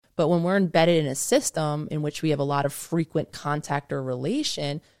But when we're embedded in a system in which we have a lot of frequent contact or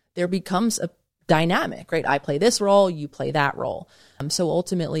relation, there becomes a dynamic, right? I play this role, you play that role. So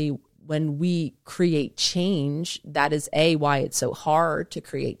ultimately, when we create change, that is why it's so hard to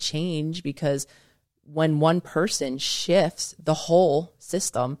create change, because when one person shifts, the whole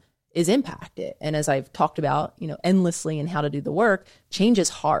system is impacted. And as I've talked about, endlessly in how to do the work, change is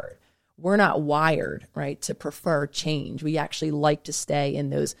hard. We're not wired, right, to prefer change. We actually like to stay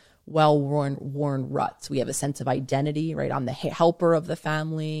in those well-worn ruts. We have a sense of identity, right? I'm the helper of the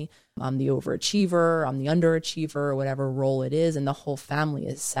family. I'm the overachiever. I'm the underachiever, whatever role it is. And the whole family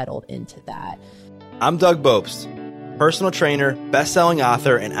is settled into that. I'm Doug Bopst, personal trainer, best-selling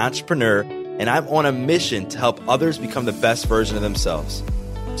author, and entrepreneur, and I'm on a mission to help others become the best version of themselves.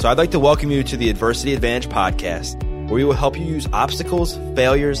 So I'd like to welcome you to the Adversity Advantage podcast, where we will help you use obstacles,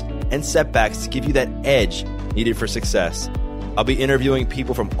 failures, and setbacks to give you that edge needed for success. I'll be interviewing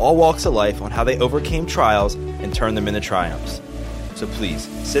people from all walks of life on how they overcame trials and turned them into triumphs. So please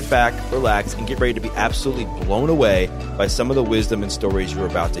sit back, relax, and get ready to be absolutely blown away by some of the wisdom and stories you're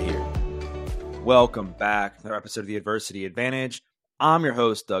about to hear. Welcome back to another episode of the Adversity Advantage. I'm your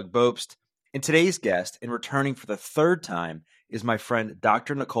host, Doug Bopst, and today's guest, and returning for the third time, is my friend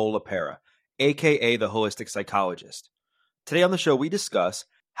Dr. Nicole LePera, aka the Holistic Psychologist. Today on the show, we discuss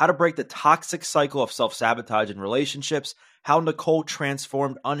how to break the toxic cycle of self-sabotage in relationships, how Nicole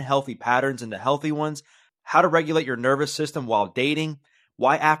transformed unhealthy patterns into healthy ones, how to regulate your nervous system while dating,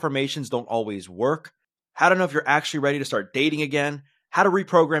 why affirmations don't always work, how to know if you're actually ready to start dating again, how to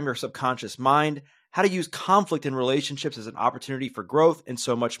reprogram your subconscious mind, how to use conflict in relationships as an opportunity for growth, and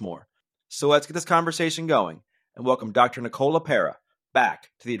so much more. So let's get this conversation going and welcome Dr. Nicole LePera back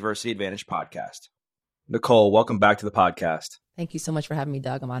to the Adversity Advantage podcast. Nicole, welcome back to the podcast. Thank you so much for having me,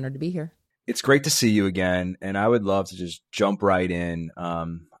 Doug. I'm honored to be here. It's great to see you again, and I would love to just jump right in.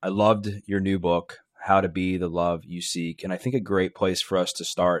 I loved your new book, How to Be the Love You Seek, and I think a great place for us to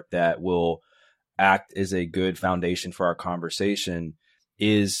start that will act as a good foundation for our conversation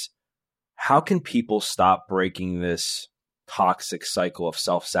is, how can people stop breaking this toxic cycle of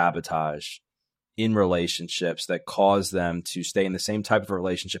self-sabotage in relationships that cause them to stay in the same type of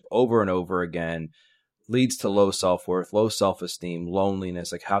relationship over and over again, leads to low self-worth, low self-esteem,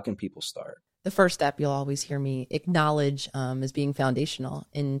 loneliness? Like, how can people start? The first step you'll always hear me acknowledge as being foundational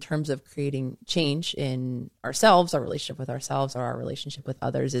in terms of creating change in ourselves, our relationship with ourselves, or our relationship with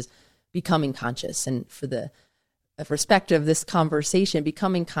others, is becoming conscious. And for the perspective of this conversation,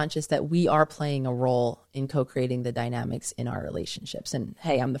 becoming conscious that we are playing a role in co-creating the dynamics in our relationships. And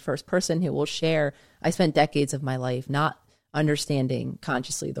hey, I'm the first person who will share, I spent decades of my life not understanding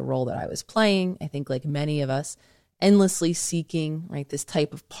consciously the role that I was playing. I think, like many of us, endlessly seeking, right, this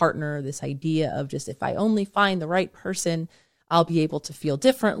type of partner, this idea of just, if I only find the right person, I'll be able to feel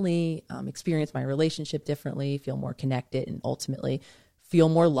differently, experience my relationship differently, feel more connected, and ultimately feel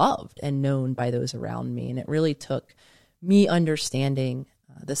more loved and known by those around me. And it really took me understanding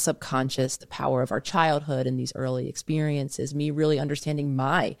the subconscious, the power of our childhood and these early experiences, me really understanding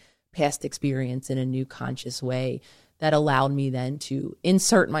my past experience in a new conscious way that allowed me then to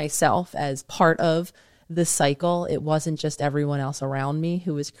insert myself as part of the cycle. It wasn't just everyone else around me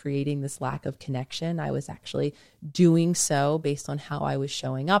who was creating this lack of connection. I was actually doing so based on how I was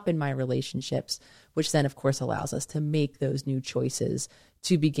showing up in my relationships, which then, of course, allows us to make those new choices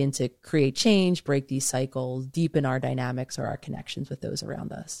to begin to create change, break these cycles, deepen our dynamics or our connections with those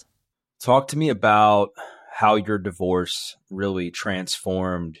around us. Talk to me about how your divorce really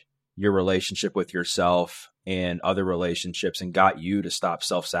transformed your relationship with yourself and other relationships and got you to stop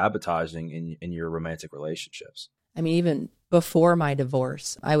self-sabotaging in your romantic relationships. I mean, even before my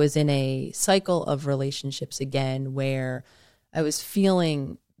divorce, I was in a cycle of relationships again where I was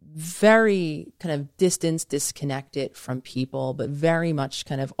feeling very kind of distanced, disconnected from people, but very much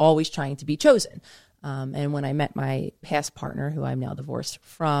kind of always trying to be chosen. And when I met my past partner, who I'm now divorced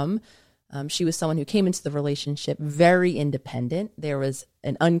from, she was someone who came into the relationship very independent. There was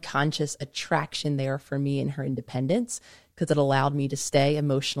an unconscious attraction there for me in her independence because it allowed me to stay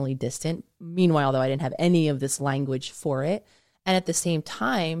emotionally distant. Meanwhile, though, I didn't have any of this language for it. And at the same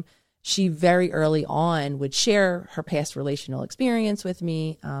time, she very early on would share her past relational experience with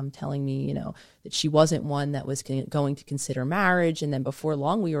me, telling me, that she wasn't one that was going to consider marriage. And then before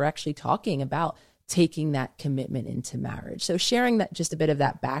long, we were actually talking about taking that commitment into marriage. So sharing that, just a bit of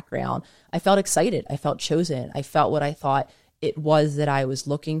that background, I felt excited. I felt chosen. I felt what I thought it was that I was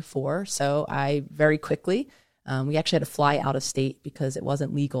looking for. So I very quickly, we actually had to fly out of state because it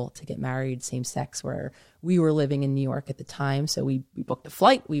wasn't legal to get married same sex where we were living in New York at the time. So we booked a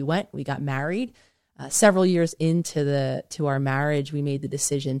flight, we went, we got married. Several years to our marriage, we made the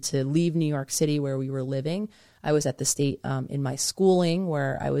decision to leave New York City where we were living. I was at the state in my schooling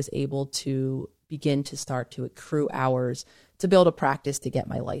where I was able to begin to start to accrue hours to build a practice to get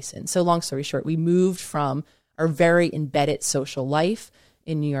my license. So long story short, we moved from our very embedded social life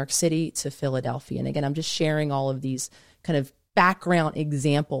in New York City to Philadelphia. And again, I'm just sharing all of these kind of background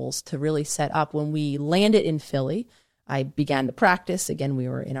examples to really set up. When we landed in Philly, I began to practice. Again, we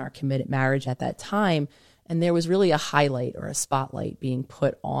were in our committed marriage at that time, and there was really a highlight or a spotlight being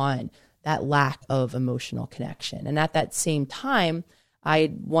put on that lack of emotional connection. And at that same time,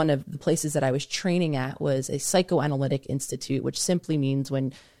 one of the places that I was training at was a psychoanalytic institute, which simply means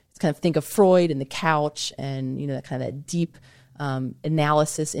when it's kind of think of Freud and the couch and, that kind of that deep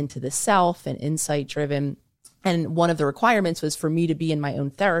analysis into the self and insight driven. And one of the requirements was for me to be in my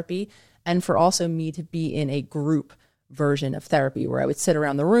own therapy and for also me to be in a group version of therapy where I would sit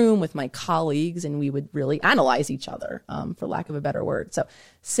around the room with my colleagues and we would really analyze each other, for lack of a better word. So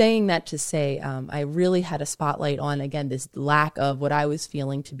saying that to say, I really had a spotlight on, again, this lack of what I was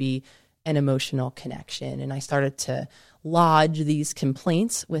feeling to be an emotional connection. And I started to lodge these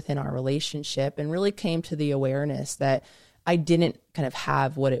complaints within our relationship and really came to the awareness that I didn't kind of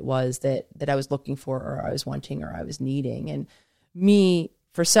have what it was that I was looking for or I was wanting or I was needing. And me,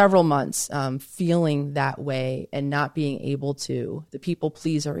 for several months, feeling that way and not being able to, the people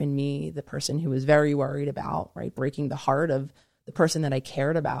pleaser in me, the person who was very worried about, right, breaking the heart of the person that I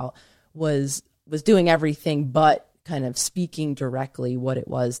cared about, was doing everything but kind of speaking directly what it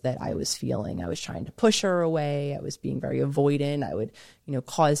was that I was feeling. I was trying to push her away. I was being very avoidant. I would,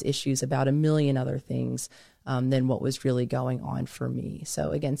 cause issues about a million other things than what was really going on for me.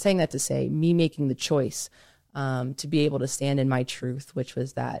 So again, saying that to say, me making the choice to be able to stand in my truth, which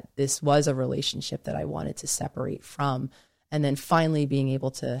was that this was a relationship that I wanted to separate from. And then finally being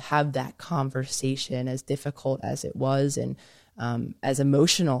able to have that conversation, as difficult as it was and as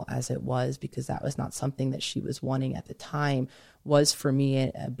emotional as it was, because that was not something that she was wanting at the time, was for me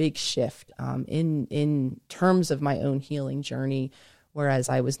a big shift in terms of my own healing journey. Whereas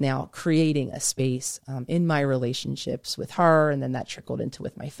I was now creating a space in my relationships with her, and then that trickled into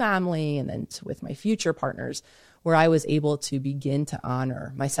with my family and then with my future partners, where I was able to begin to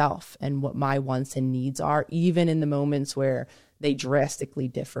honor myself and what my wants and needs are, even in the moments where they drastically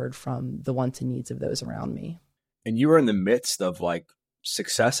differed from the wants and needs of those around me. And you were in the midst of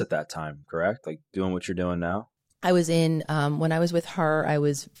success at that time, correct? Like doing what you're doing now? I was when I was with her, I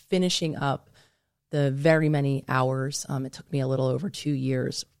was finishing up the very many hours. It took me a little over 2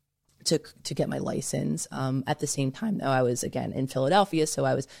 years to get my license. At the same time, though, I was, again, in Philadelphia, so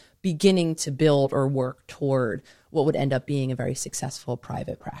I was beginning to build or work toward what would end up being a very successful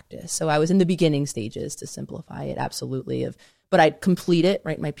private practice. So I was in the beginning stages, to simplify it, absolutely. But I'd complete it,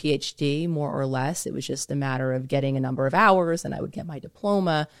 right, my PhD, more or less. It was just a matter of getting a number of hours, and I would get my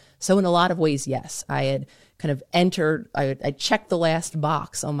diploma. So in a lot of ways, yes, I had kind of entered, I checked the last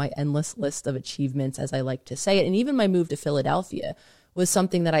box on my endless list of achievements, as I like to say it. And even my move to Philadelphia was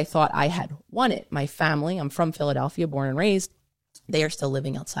something that I thought I had wanted. My family, I'm from Philadelphia, born and raised. They are still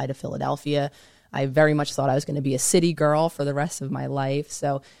living outside of Philadelphia. I very much thought I was going to be a city girl for the rest of my life.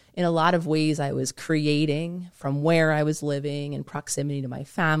 So in a lot of ways, I was creating from where I was living in proximity to my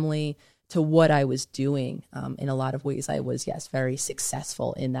family to what I was doing. In a lot of ways, I was, yes, very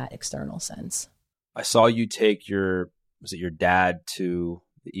successful in that external sense. I saw you take your dad to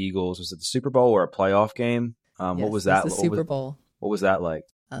the Eagles? Was it the Super Bowl or a playoff game? Yes, what was that? The Super Bowl. What was that like?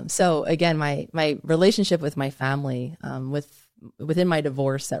 So again, my relationship with my family, within my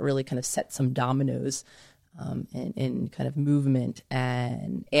divorce, that really kind of set some dominoes in kind of movement.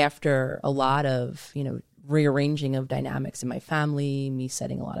 And after a lot of, rearranging of dynamics in my family, me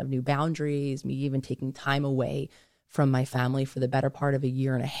setting a lot of new boundaries, me even taking time away from my family for the better part of a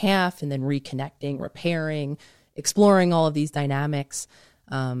year and a half, and then reconnecting, repairing, exploring all of these dynamics.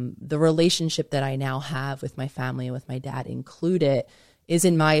 The relationship that I now have with my family and with my dad included is,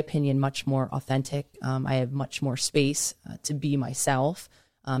 in my opinion, much more authentic. I have much more space to be myself,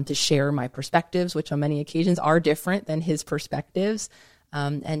 to share my perspectives, which on many occasions are different than his perspectives,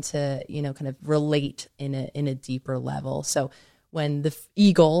 and to, kind of relate in a deeper level. So when the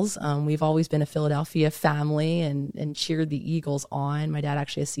Eagles, we've always been a Philadelphia family and cheered the Eagles on. My dad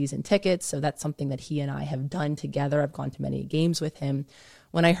actually has season tickets, so that's something that he and I have done together. I've gone to many games with him.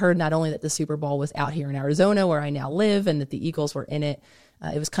 When I heard not only that the Super Bowl was out here in Arizona, where I now live, and that the Eagles were in it,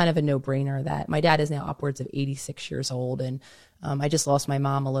 it was kind of a no-brainer that my dad is now upwards of 86 years old, and I just lost my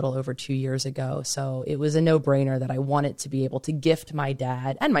mom a little over 2 years ago. So it was a no-brainer that I wanted to be able to gift my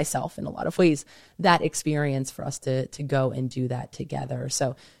dad and myself in a lot of ways that experience for us to go and do that together.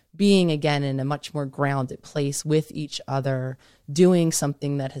 So being again in a much more grounded place with each other, doing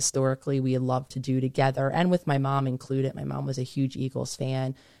something that historically we had loved to do together, and with my mom included. My mom was a huge Eagles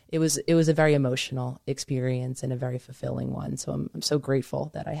fan. It was a very emotional experience and a very fulfilling one. So I'm so grateful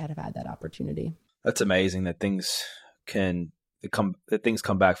that I had that opportunity. That's amazing that things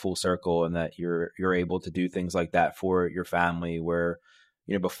come back full circle, and that you're able to do things like that for your family, where,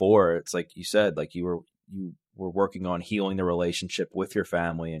 before, it's like you said, like you were working on healing the relationship with your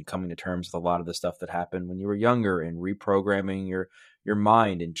family and coming to terms with a lot of the stuff that happened when you were younger, and reprogramming your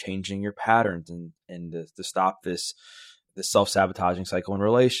mind and changing your patterns and to stop this self-sabotaging cycle in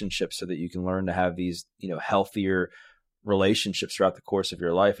relationships, so that you can learn to have these, healthier relationships throughout the course of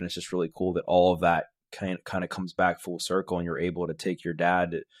your life. And it's just really cool that all of that kind of comes back full circle, and you're able to take your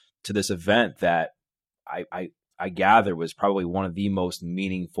dad to this event that I gather was probably one of the most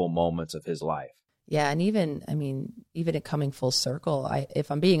meaningful moments of his life. Yeah. And even it coming full circle,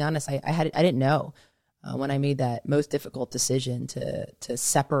 if I'm being honest, I didn't know when I made that most difficult decision to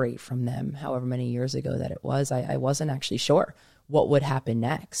separate from them, however many years ago that it was. I wasn't actually sure what would happen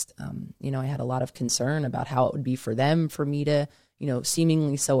next. I had a lot of concern about how it would be for them, for me to,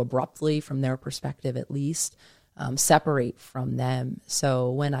 seemingly so abruptly, from their perspective at least, separate from them.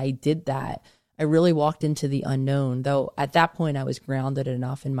 So when I did that, I really walked into the unknown, though at that point I was grounded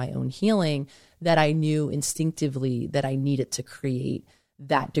enough in my own healing that I knew instinctively that I needed to create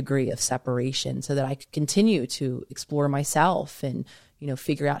that degree of separation so that I could continue to explore myself and,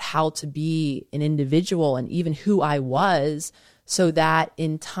 figure out how to be an individual and even who I was, so that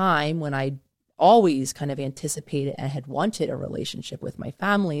in time, when I always kind of anticipated and had wanted a relationship with my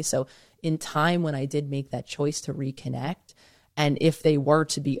family. So in time, when I did make that choice to reconnect, and if they were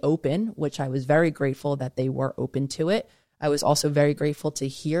to be open, which I was very grateful that they were open to it, I was also very grateful to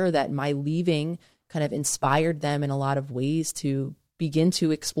hear that my leaving kind of inspired them in a lot of ways to begin to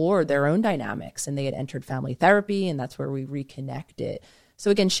explore their own dynamics. And they had entered family therapy, and that's where we reconnected.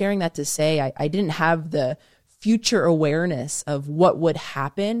 So again, sharing that to say, I didn't have the future awareness of what would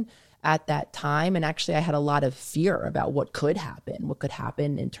happen at that time. And actually, I had a lot of fear about what could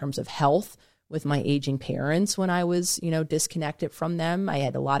happen in terms of health with my aging parents when I was, disconnected from them. I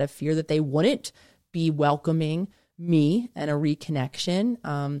had a lot of fear that they wouldn't be welcoming me and a reconnection.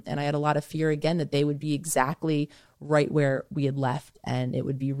 And I had a lot of fear, again, that they would be exactly right where we had left, and it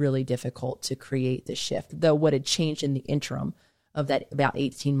would be really difficult to create the shift. Though what had changed in the interim of that about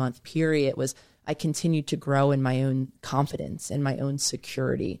 18-month period was I continued to grow in my own confidence and my own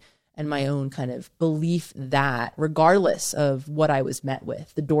security and my own kind of belief that regardless of what I was met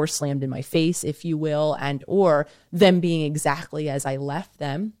with, the door slammed in my face, if you will, and or them being exactly as I left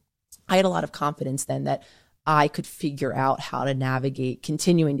them, I had a lot of confidence then that I could figure out how to navigate,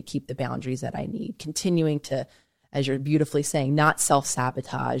 continuing to keep the boundaries that I need, continuing to, as you're beautifully saying, not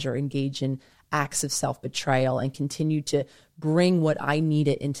self-sabotage or engage in acts of self-betrayal, and continue to bring what I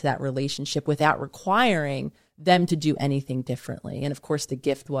needed into that relationship without requiring them to do anything differently. And of course, the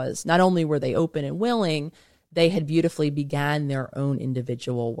gift was not only were they open and willing, they had beautifully began their own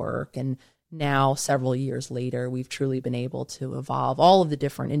individual work. And now, several years later, we've truly been able to evolve all of the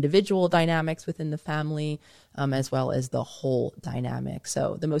different individual dynamics within the family, as well as the whole dynamic.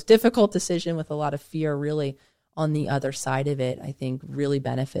 So the most difficult decision, with a lot of fear really on the other side of it, I think really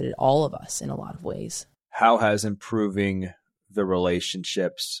benefited all of us in a lot of ways. How has improving the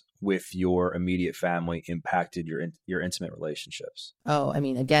relationships with your immediate family impacted your intimate relationships? Oh, I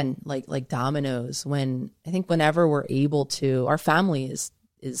mean, again, like dominoes. Whenever we're able to, our family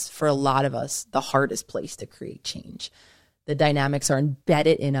is for a lot of us the hardest place to create change. The dynamics are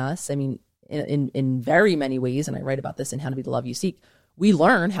embedded in us. I mean, in very many ways, and I write about this in How to Be the Love You Seek, we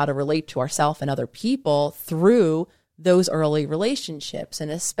learn how to relate to ourselves and other people through those early relationships. And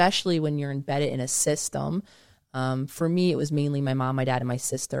especially when you're embedded in a system. For me, it was mainly my mom, my dad, and my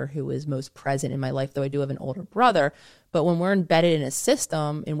sister who was most present in my life, though I do have an older brother. But when we're embedded in a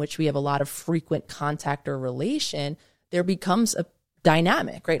system in which we have a lot of frequent contact or relation, there becomes a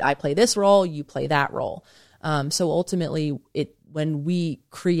dynamic, right? I play this role, you play that role. So ultimately, when we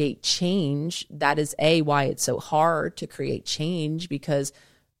create change, that is why it's so hard to create change, because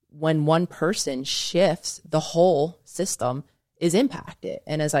when one person shifts, the whole system is impacted.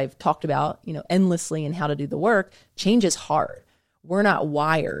 And as I've talked about, endlessly in How to Do the Work, change is hard. We're not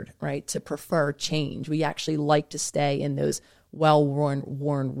wired, right, to prefer change. We actually like to stay in those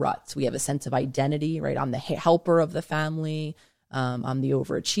well-worn ruts. We have a sense of identity, right? I'm the helper of the family. I'm the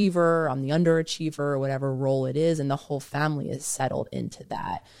overachiever, I'm the underachiever, whatever role it is, and the whole family is settled into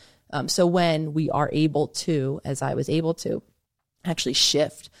that. So when we are able to, as I was able to, actually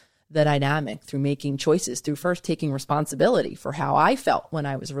shift the dynamic through making choices, through first taking responsibility for how I felt when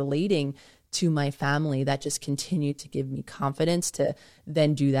I was relating to my family. That just continued to give me confidence to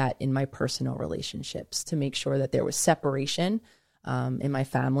then do that in my personal relationships, to make sure that there was separation in my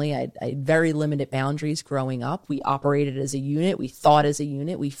family. I had very limited boundaries growing up. We operated as a unit. We thought as a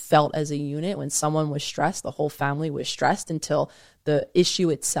unit. We felt as a unit. When someone was stressed, the whole family was stressed until the issue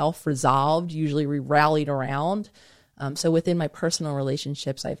itself resolved. Usually we rallied around. So within my personal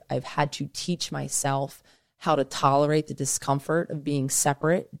relationships, I've had to teach myself how to tolerate the discomfort of being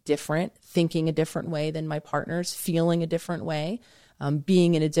separate, different, thinking a different way than my partners, feeling a different way,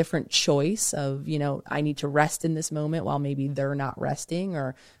 being in a different choice of, I need to rest in this moment while maybe they're not resting,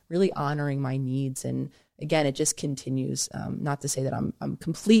 or really honoring my needs. And again, it just continues. Not to say that I'm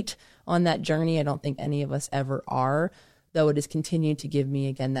complete on that journey. I don't think any of us ever are, though it has continued to give me,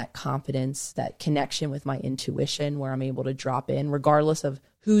 again, that confidence, that connection with my intuition, where I'm able to drop in regardless of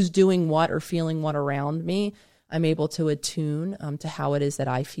who's doing what or feeling what around me. I'm able to attune to how it is that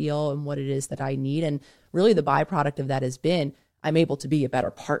I feel and what it is that I need. And really the byproduct of that has been I'm able to be a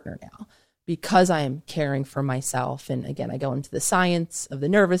better partner now because I am caring for myself. And again, I go into the science of the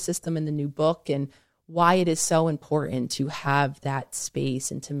nervous system in the new book and why it is so important to have that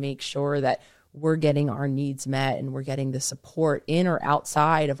space and to make sure that we're getting our needs met and we're getting the support in or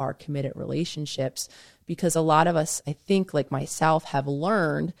outside of our committed relationships. Because a lot of us, I think, like myself, have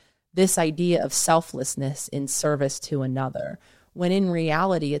learned this idea of selflessness in service to another, when in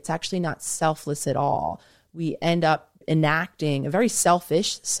reality, it's actually not selfless at all. We end up enacting a very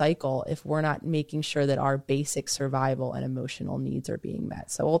selfish cycle if we're not making sure that our basic survival and emotional needs are being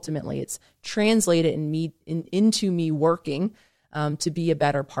met. So ultimately, it's translated into me working to be a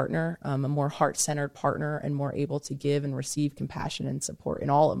better partner, a more heart-centered partner, and more able to give and receive compassion and support in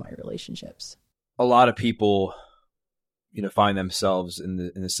all of my relationships. A lot of people, find themselves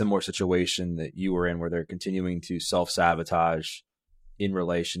in the similar situation that you were in, where they're continuing to self-sabotage in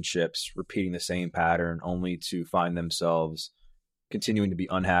relationships, repeating the same pattern, only to find themselves continuing to be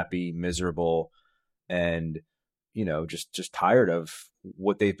unhappy, miserable, and just tired of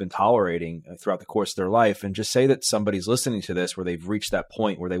what they've been tolerating throughout the course of their life. And just say that somebody's listening to this where they've reached that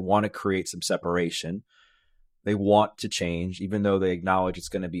point where they want to create some separation. They want to change, even though they acknowledge it's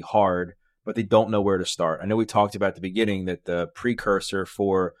going to be hard, but they don't know where to start. I know we talked about at the beginning that the precursor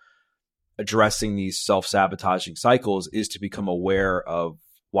for addressing these self-sabotaging cycles is to become aware of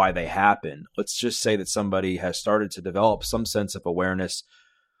why they happen. Let's just say that somebody has started to develop some sense of awareness.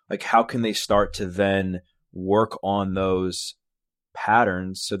 Like, how can they start to then work on those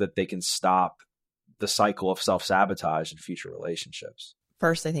patterns so that they can stop the cycle of self-sabotage in future relationships?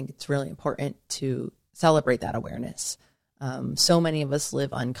 First, I think it's really important to celebrate that awareness. So many of us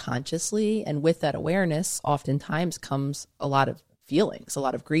live unconsciously, and with that awareness, oftentimes comes a lot of feelings, a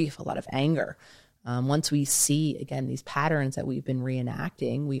lot of grief, a lot of anger. Once we see, again, these patterns that we've been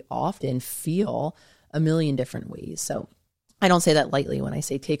reenacting, we often feel a million different ways. So I don't say that lightly when I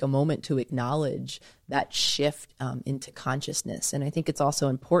say take a moment to acknowledge that shift into consciousness. And I think it's also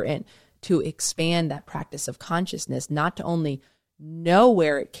important to expand that practice of consciousness, not to only know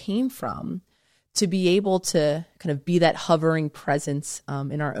where it came from, to be able to kind of be that hovering presence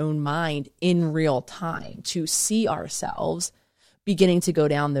in our own mind in real time, to see ourselves beginning to go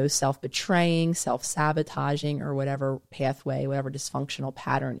down those self-betraying, self-sabotaging, or whatever pathway, whatever dysfunctional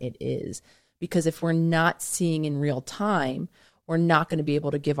pattern it is. Because if we're not seeing in real time, we're not going to be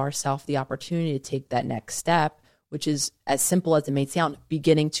able to give ourselves the opportunity to take that next step, which is, as simple as it may sound,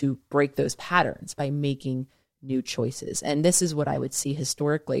 beginning to break those patterns by making new choices. And this is what I would see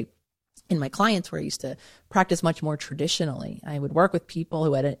historically in my clients, where I used to practice much more traditionally. I would work with people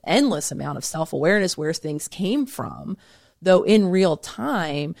who had an endless amount of self-awareness where things came from, though in real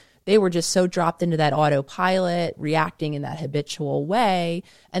time, they were just so dropped into that autopilot, reacting in that habitual way,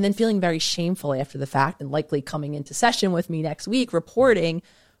 and then feeling very shameful after the fact, and likely coming into session with me next week, reporting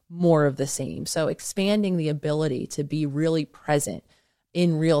more of the same. So expanding the ability to be really present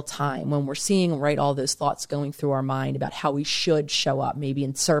in real time when we're seeing, right, all those thoughts going through our mind about how we should show up, maybe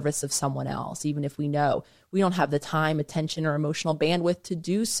in service of someone else, even if we know we don't have the time, attention, or emotional bandwidth to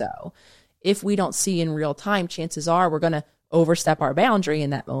do so. If we don't see in real time, chances are we're going to overstep our boundary in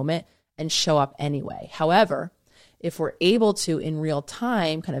that moment and show up anyway. However, if we're able to, in real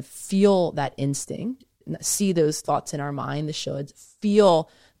time, kind of feel that instinct, see those thoughts in our mind, the shoulds, feel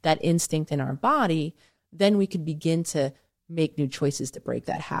that instinct in our body, then we can begin to make new choices to break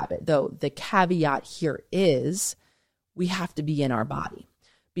that habit. Though the caveat here is we have to be in our body,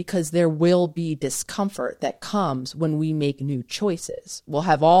 because there will be discomfort that comes when we make new choices. We'll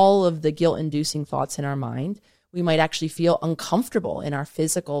have all of the guilt-inducing thoughts in our mind. We might actually feel uncomfortable in our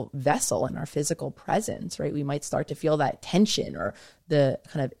physical vessel, in our physical presence, right? We might start to feel that tension or the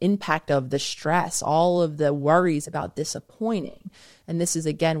kind of impact of the stress, all of the worries about disappointing. And this is,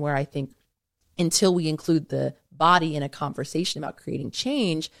 again, where I think until we include the body in a conversation about creating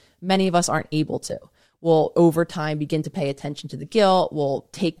change, many of us aren't able to. We'll over time begin to pay attention to the guilt. We'll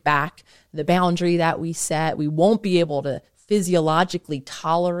take back the boundary that we set. We won't be able to physiologically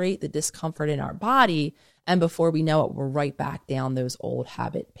tolerate the discomfort in our body. And before we know it, we're right back down those old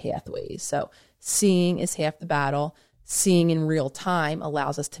habit pathways. So seeing is half the battle. Seeing in real time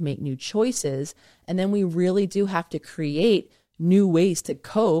allows us to make new choices. And then we really do have to create new ways to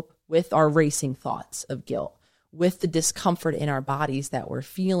cope with our racing thoughts of guilt, with the discomfort in our bodies that we're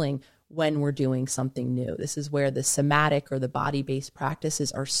feeling when we're doing something new. This is where the somatic or the body-based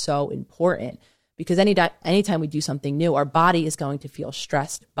practices are so important, because anytime we do something new, our body is going to feel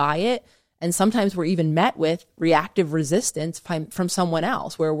stressed by it. And sometimes we're even met with reactive resistance from someone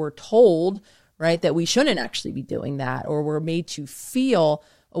else, where we're told, right, that we shouldn't actually be doing that, or we're made to feel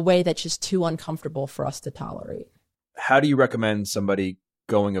a way that's just too uncomfortable for us to tolerate. How do you recommend somebody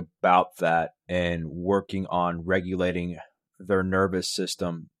going about that and working on regulating their nervous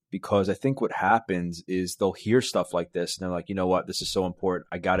system? Because I think what happens is they'll hear stuff like this and they're like, you know what, this is so important.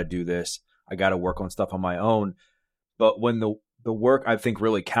 I got to do this. I got to work on stuff on my own. But when the work I think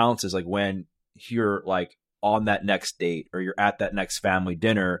really counts is like when you're like on that next date, or you're at that next family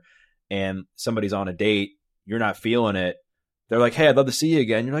dinner and somebody's on a date, you're not feeling it. They're like, hey, I'd love to see you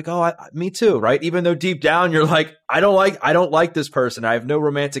again. You're like, oh, me too, right? Even though deep down you're like, I don't like this person. I have no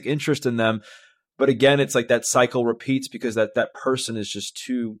romantic interest in them. But again, it's like that cycle repeats because that person is just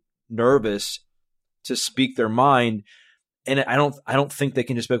too nervous to speak their mind. And I don't think they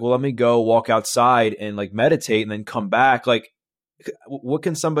can just be like, well, let me go walk outside and like meditate and then come back. Like, what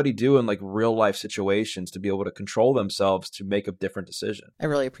can somebody do in like real life situations to be able to control themselves to make a different decision? I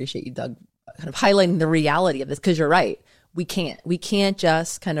really appreciate you, Doug, kind of highlighting the reality of this, because you're right. We can't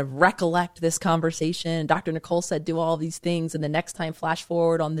just kind of recollect this conversation. Dr. Nicole said, do all these things. And the next time flash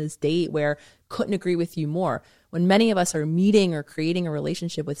forward on this date where couldn't agree with you more. When many of us are meeting or creating a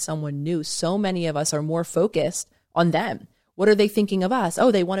relationship with someone new, so many of us are more focused on them. What are they thinking of us?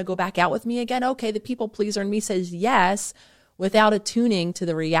 Oh, they want to go back out with me again? Okay, the people pleaser in me says yes, without attuning to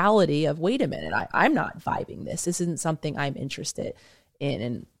the reality of, wait a minute, I'm not vibing this. This isn't something I'm interested in.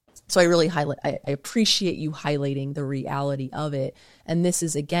 And so I appreciate you highlighting the reality of it. And this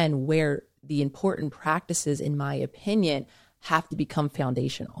is, again, where the important practices, in my opinion, have to become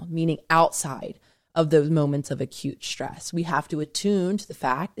foundational, meaning outside of those moments of acute stress. We have to attune to the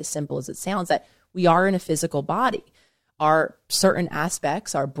fact, as simple as it sounds, that we are in a physical body. Our certain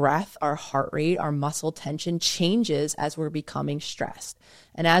aspects, our breath, our heart rate, our muscle tension changes as we're becoming stressed.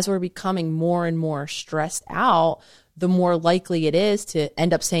 And as we're becoming more and more stressed out, the more likely it is to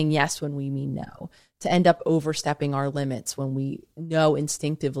end up saying yes when we mean no, to end up overstepping our limits when we know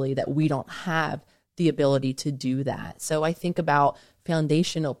instinctively that we don't have the ability to do that. So I think about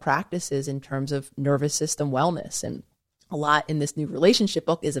foundational practices in terms of nervous system wellness. And a lot in this new relationship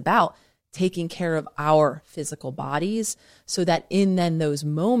book is about taking care of our physical bodies so that in then those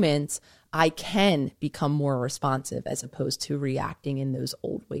moments, I can become more responsive as opposed to reacting in those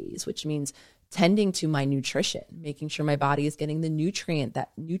old ways, which means tending to my nutrition, making sure my body is getting the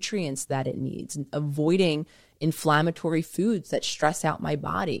nutrients that it needs, and avoiding inflammatory foods that stress out my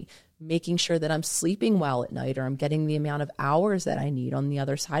body, making sure that I'm sleeping well at night, or I'm getting the amount of hours that I need. On the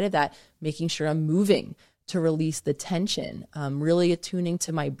other side of that, making sure I'm moving to release the tension, really attuning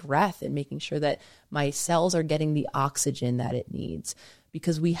to my breath and making sure that my cells are getting the oxygen that it needs.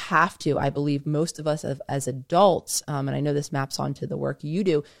 Because we have to, I believe most of us as adults, and I know this maps onto the work you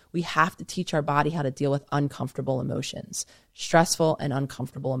do, we have to teach our body how to deal with uncomfortable emotions, stressful and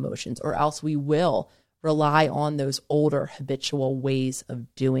uncomfortable emotions, or else we will rely on those older habitual ways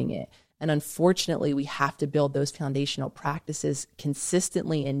of doing it. And unfortunately, we have to build those foundational practices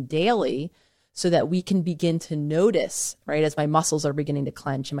consistently and daily so that we can begin to notice, right, as my muscles are beginning to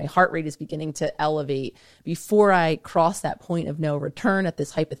clench and my heart rate is beginning to elevate, before I cross that point of no return at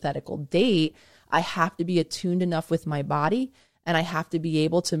this hypothetical date, I have to be attuned enough with my body, and I have to be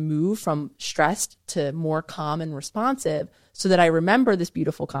able to move from stressed to more calm and responsive so that I remember this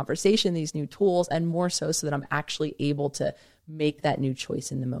beautiful conversation, these new tools, and more so that I'm actually able to make that new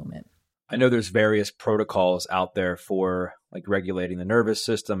choice in the moment. I know there's various protocols out there for like regulating the nervous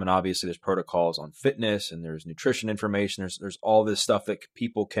system. And obviously there's protocols on fitness and there's nutrition information. There's all this stuff that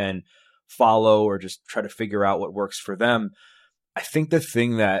people can follow or just try to figure out what works for them. I think the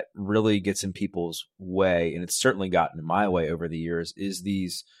thing that really gets in people's way, and it's certainly gotten in my way over the years, is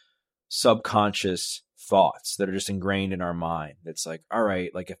these subconscious thoughts that are just ingrained in our mind. It's like, all right,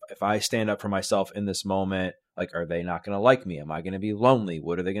 like if I stand up for myself in this moment, like, are they not going to like me? Am I going to be lonely?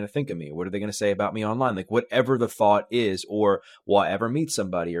 What are they going to think of me? What are they going to say about me online? Like whatever the thought is, or will I ever meet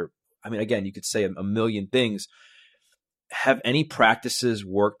somebody? Or, I mean, again, you could say a million things. Have any practices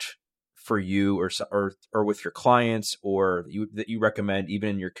worked for you or with your clients or that you recommend even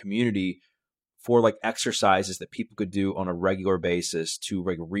in your community for like exercises that people could do on a regular basis to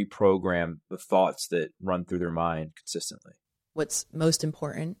like reprogram the thoughts that run through their mind consistently? What's most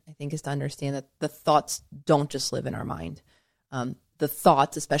important, I think, is to understand that the thoughts don't just live in our mind. The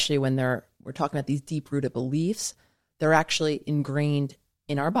thoughts, especially when we're talking about these deep-rooted beliefs, they're actually ingrained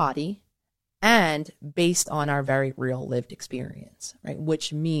in our body and based on our very real lived experience, right?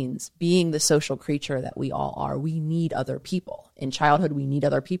 Which means being the social creature that we all are, we need other people. In childhood, we need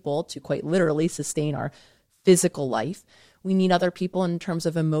other people to quite literally sustain our physical life. We need other people in terms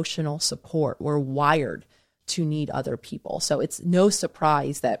of emotional support. We're wired to need other people. So it's no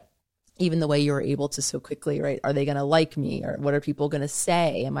surprise that even the way you were able to so quickly, right? Are they going to like me? Or what are people going to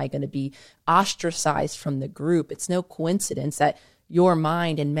say? Am I going to be ostracized from the group? It's no coincidence that your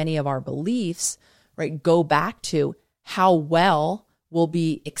mind and many of our beliefs, right, go back to how well we'll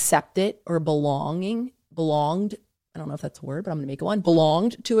be accepted or belonged. I don't know if that's a word, but I'm going to make it one.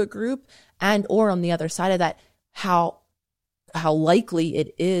 Belonged to a group, and or on the other side of that, how likely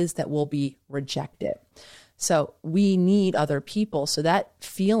it is that we'll be rejected. So we need other people. So that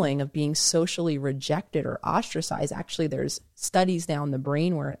feeling of being socially rejected or ostracized, actually there's studies now in the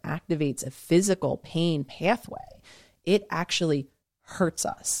brain where it activates a physical pain pathway. It actually hurts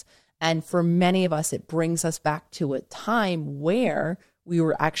us. And for many of us, it brings us back to a time where we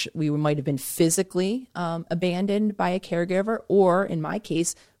might have been physically abandoned by a caregiver, or in my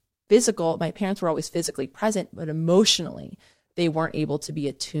case, my parents were always physically present, but emotionally, they weren't able to be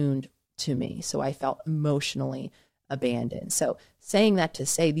attuned to me. So I felt emotionally abandoned. So saying that to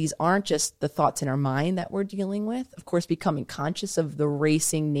say these aren't just the thoughts in our mind that we're dealing with. Of course, becoming conscious of the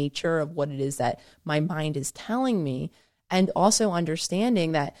racing nature of what it is that my mind is telling me, and also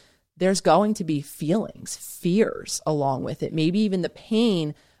understanding that there's going to be feelings, fears along with it, maybe even the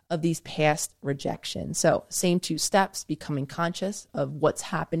pain of these past rejections. So same two steps, becoming conscious of what's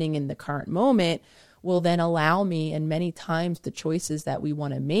happening in the current moment will then allow me, and many times the choices that we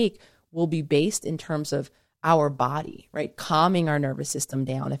want to make will be based in terms of our body, right? Calming our nervous system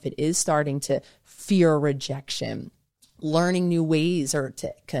down if it is starting to fear rejection, learning new ways or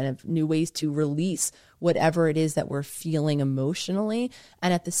to kind of new ways to release whatever it is that we're feeling emotionally.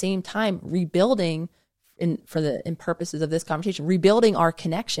 And at the same time, rebuilding in purposes of this conversation, rebuilding our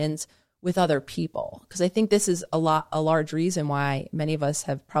connections with other people. Because I think this is a large reason why many of us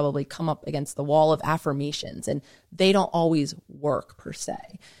have probably come up against the wall of affirmations, and they don't always work per se.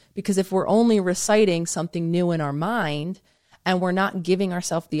 Because if we're only reciting something new in our mind and we're not giving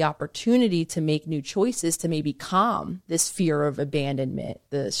ourselves the opportunity to make new choices to maybe calm this fear of abandonment,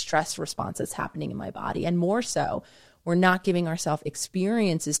 the stress response that's happening in my body, and more so, we're not giving ourselves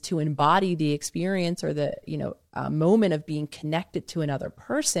experiences to embody the experience or the moment of being connected to another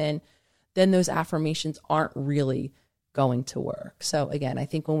person, then those affirmations aren't really going to work. So again, I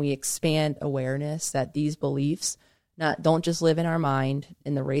think when we expand awareness that these beliefs don't just live in our mind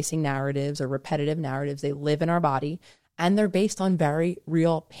in the racing narratives or repetitive narratives, they live in our body, and they're based on very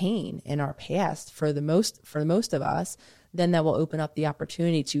real pain in our past for most of us, then that will open up the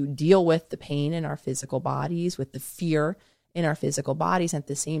opportunity to deal with the pain in our physical bodies, with the fear in our physical bodies. And at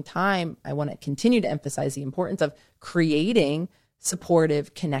the same time, I want to continue to emphasize the importance of creating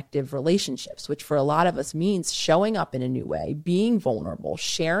supportive, connective relationships, which for a lot of us means showing up in a new way, being vulnerable,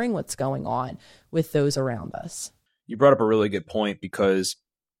 sharing what's going on with those around us. You brought up a really good point, because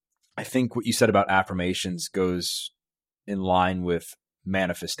I think what you said about affirmations goes in line with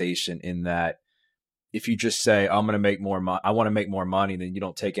manifestation, in that if you just say, I'm going to make more money, I want to make more money, then you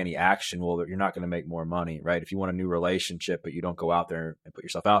don't take any action, well, you're not going to make more money, right? If you want a new relationship, but you don't go out there and put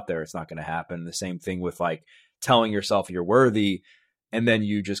yourself out there, it's not going to happen. The same thing with like telling yourself you're worthy, and then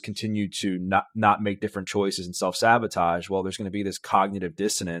you just continue to not make different choices and self-sabotage. Well, there's going to be this cognitive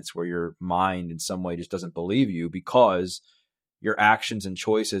dissonance where your mind in some way just doesn't believe you, because your actions and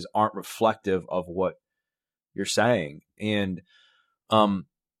choices aren't reflective of what you're saying. And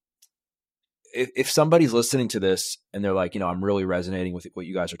if somebody's listening to this and they're like, I'm really resonating with what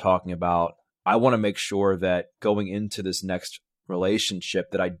you guys are talking about, I want to make sure that going into this next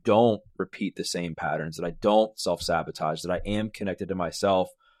relationship that I don't repeat the same patterns, that I don't self-sabotage, that I am connected to myself.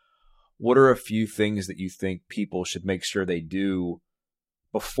 What are a few things that you think people should make sure they do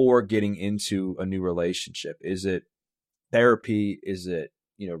before getting into a new relationship? Is it therapy? Is it,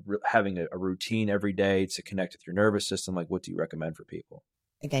 having a routine every day to connect with your nervous system? Like, what do you recommend for people?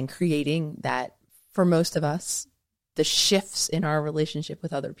 Again, creating that for most of us, the shifts in our relationship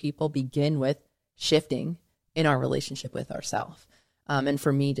with other people begin with shifting in our relationship with ourselves. And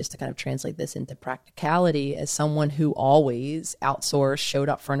for me, just to kind of translate this into practicality, as someone who always outsourced, showed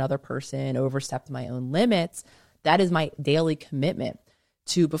up for another person, overstepped my own limits, that is my daily commitment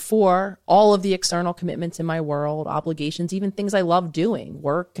to, before all of the external commitments in my world, obligations, even things I love doing,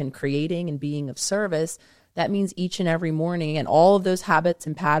 work and creating and being of service. That means each and every morning, and all of those habits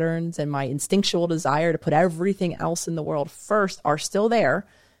and patterns and my instinctual desire to put everything else in the world first are still there.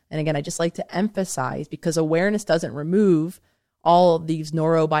 And again, I just like to emphasize, because awareness doesn't remove all of these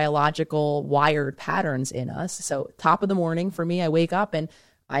neurobiological wired patterns in us. So top of the morning for me, I wake up and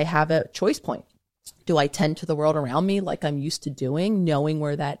I have a choice point. Do I tend to the world around me like I'm used to doing, knowing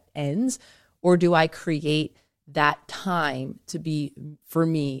where that ends? Or do I create that time to be, for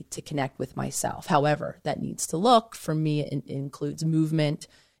me, to connect with myself? However that needs to look. For me, it includes movement.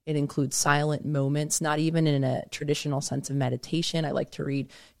 It includes silent moments, not even in a traditional sense of meditation. I like to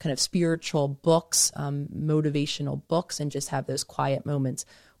read kind of spiritual books, motivational books, and just have those quiet moments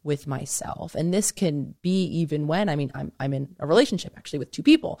with myself. And this can be even when, I'm in a relationship actually with two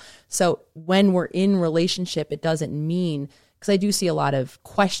people. So when we're in relationship, it doesn't mean, because I do see a lot of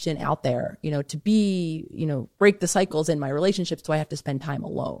question out there, to be, break the cycles in my relationships, do I have to spend time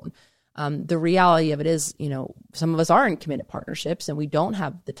alone? The reality of it is, some of us are in committed partnerships and we don't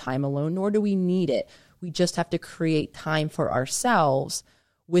have the time alone, nor do we need it. We just have to create time for ourselves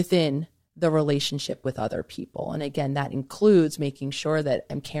within the relationship with other people. And again, that includes making sure that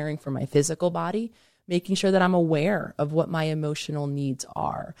I'm caring for my physical body, making sure that I'm aware of what my emotional needs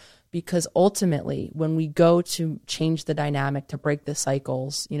are. Because ultimately, when we go to change the dynamic, to break the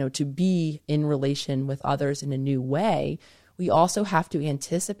cycles, to be in relation with others in a new way, we also have to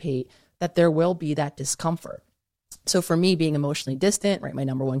anticipate that there will be that discomfort. So for me, being emotionally distant, right, my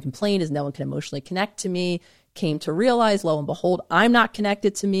number one complaint is no one can emotionally connect to me. Came to realize, lo and behold, I'm not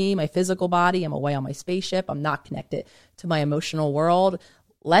connected to me, my physical body. I'm away on my spaceship. I'm not connected to my emotional world.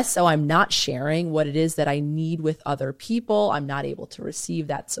 Less so, I'm not sharing what it is that I need with other people. I'm not able to receive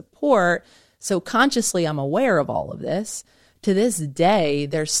that support. So consciously, I'm aware of all of this. To this day,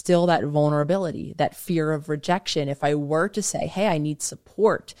 there's still that vulnerability, that fear of rejection. If I were to say, hey, I need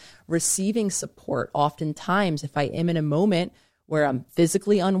support, receiving support, oftentimes if I am in a moment where I'm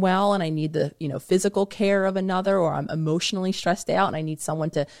physically unwell and I need the, physical care of another, or I'm emotionally stressed out and I need someone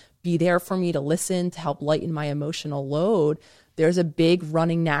to be there for me, to listen, to help lighten my emotional load, there's a big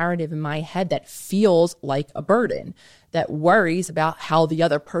running narrative in my head that feels like a burden, that worries about how the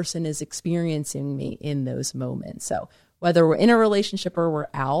other person is experiencing me in those moments. So whether we're in a relationship or we're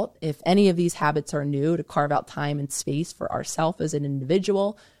out, if any of these habits are new, to carve out time and space for ourselves as an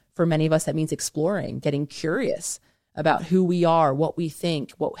individual. For many of us, that means exploring, getting curious about who we are, what we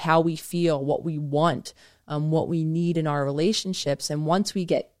think, how we feel, what we want, what we need in our relationships. And once we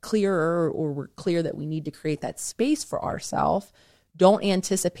get clearer, or we're clear that we need to create that space for ourselves, don't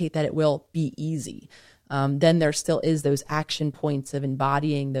anticipate that it will be easy. Then there still is those action points of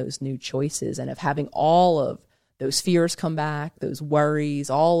embodying those new choices and of having all of those fears come back, those worries,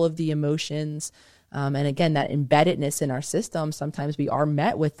 all of the emotions. And again, that embeddedness in our system, sometimes we are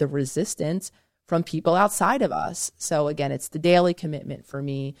met with the resistance from people outside of us. So again, it's the daily commitment for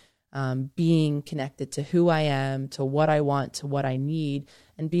me, being connected to who I am, to what I want, to what I need,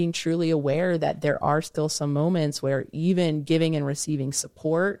 and being truly aware that there are still some moments where even giving and receiving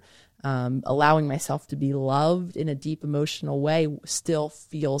support, allowing myself to be loved in a deep emotional way still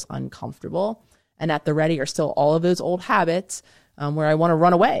feels uncomfortable. And at the ready are still all of those old habits where I want to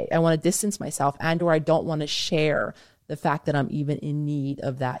run away. I want to distance myself, and or I don't want to share the fact that I'm even in need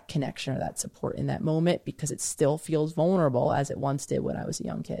of that connection or that support in that moment, because it still feels vulnerable as it once did when I was a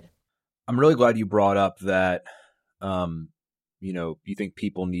young kid. I'm really glad you brought up that, you think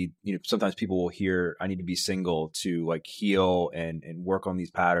people need, sometimes people will hear, I need to be single to like heal and work on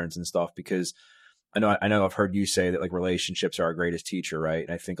these patterns and stuff, because I know I've heard you say that like relationships are our greatest teacher, right?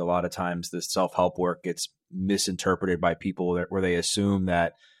 And I think a lot of times this self-help work gets misinterpreted by people where they assume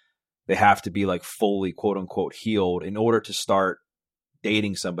that they have to be like fully quote unquote healed in order to start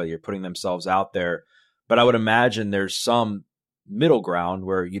dating somebody or putting themselves out there. But I would imagine there's some middle ground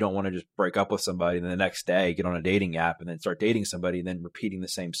where you don't want to just break up with somebody and then the next day get on a dating app and then start dating somebody and then repeating the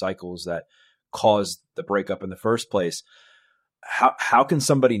same cycles that caused the breakup in the first place. How can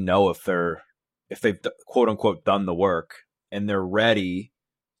somebody know if they've quote unquote done the work and they're ready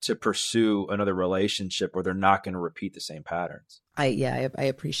to pursue another relationship where they're not going to repeat the same patterns? I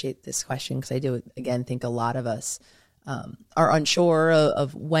appreciate this question, because I do, again, think a lot of us are unsure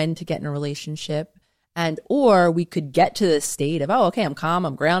of when to get in a relationship. Or we could get to this state of, oh, okay, I'm calm,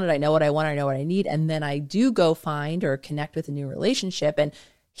 I'm grounded, I know what I want, I know what I need. And then I do go find or connect with a new relationship. And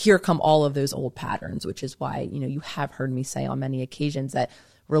here come all of those old patterns, which is why, you have heard me say on many occasions that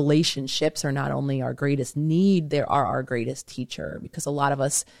relationships are not only our greatest need, they are our greatest teacher, because a lot of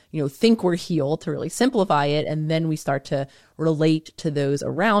us, think we're healed, to really simplify it. And then we start to relate to those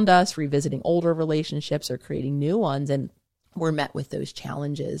around us, revisiting older relationships or creating new ones. And we're met with those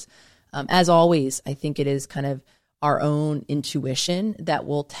challenges. As always, I think it is kind of our own intuition that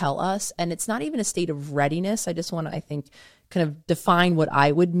will tell us, and it's not even a state of readiness. I just want to, I think, kind of define what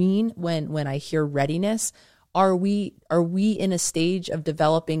I would mean when I hear readiness. Are we in a stage of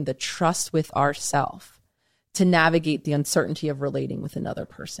developing the trust with ourself to navigate the uncertainty of relating with another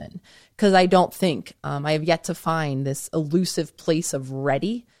person? Because I don't think I have yet to find this elusive place of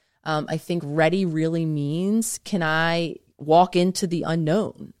ready. I think ready really means, can I walk into the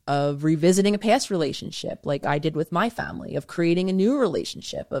unknown of revisiting a past relationship like I did with my family, of creating a new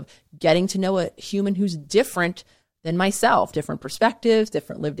relationship, of getting to know a human who's different than myself, different perspectives,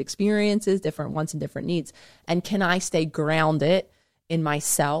 different lived experiences, different wants and different needs. And can I stay grounded in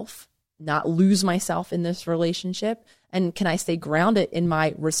myself, not lose myself in this relationship? And can I stay grounded in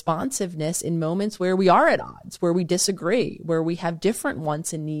my responsiveness in moments where we are at odds, where we disagree, where we have different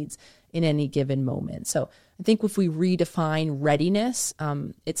wants and needs in any given moment? So I think if we redefine readiness,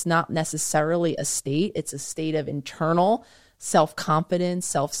 it's not necessarily a state. It's a state of internal self-confidence,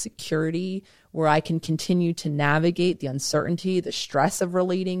 self-security, where I can continue to navigate the uncertainty, the stress of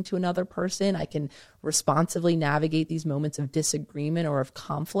relating to another person. I can responsibly navigate these moments of disagreement or of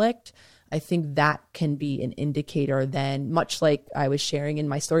conflict. I think that can be an indicator then, much like I was sharing in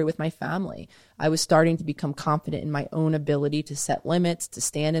my story with my family. I was starting to become confident in my own ability to set limits, to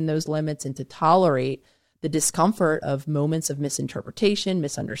stand in those limits, and to tolerate the discomfort of moments of misinterpretation,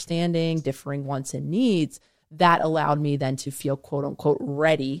 misunderstanding, differing wants and needs. That allowed me then to feel, quote unquote,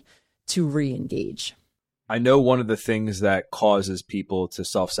 ready to re-engage. I know one of the things that causes people to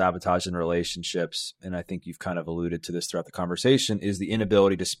self-sabotage in relationships, and I think you've kind of alluded to this throughout the conversation, is the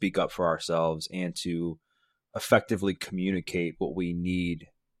inability to speak up for ourselves and to effectively communicate what we need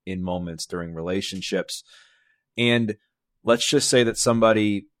in moments during relationships. And let's just say that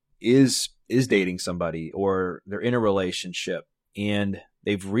somebody is dating somebody, or they're in a relationship and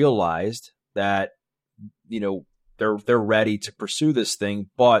they've realized that, they're ready to pursue this thing,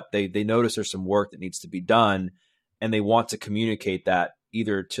 but they notice there's some work that needs to be done, and they want to communicate that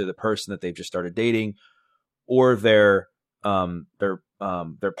either to the person that they've just started dating or their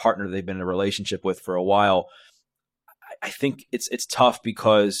partner they've been in a relationship with for a while. I think it's tough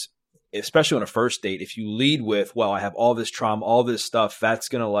because, especially on a first date, if you lead with, well, I have all this trauma, all this stuff, that's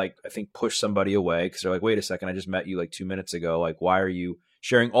going to I think push somebody away, because they're like, wait a second, I just met you 2 minutes ago. Why are you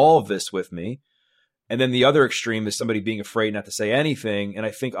sharing all of this with me? And then the other extreme is somebody being afraid not to say anything. And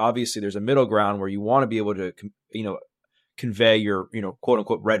I think obviously there's a middle ground where you want to be able to, convey your, quote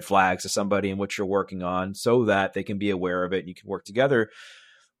unquote, red flags to somebody and what you're working on, so that they can be aware of it and you can work together.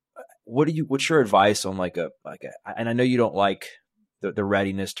 What's your advice on and I know you don't like the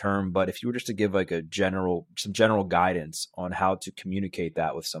readiness term, but if you were just to give some general guidance on how to communicate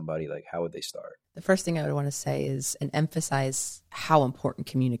that with somebody, how would they start? The first thing I would want to say is, and emphasize how important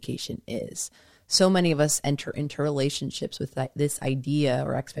communication is. So many of us enter into relationships with this idea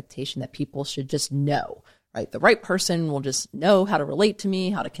or expectation that people should just know, right? The right person will just know how to relate to me,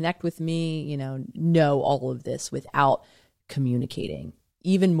 how to connect with me, know all of this without communicating.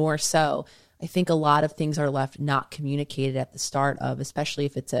 Even more so, I think a lot of things are left not communicated at the start of, especially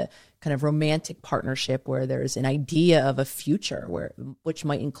if it's a kind of romantic partnership where there's an idea of a future which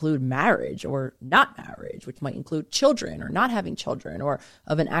might include marriage or not marriage, which might include children or not having children, or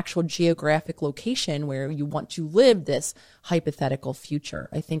of an actual geographic location where you want to live this hypothetical future.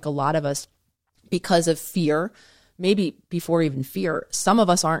 I think a lot of us, because of fear, maybe before even fear, some of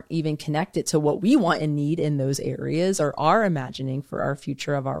us aren't even connected to what we want and need in those areas, or are imagining for our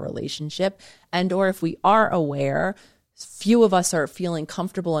future of our relationship. And or if we are aware, few of us are feeling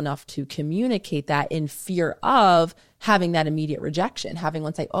comfortable enough to communicate that, in fear of having that immediate rejection, having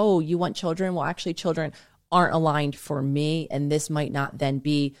one say, oh, you want children? Well, actually children aren't aligned for me, and this might not then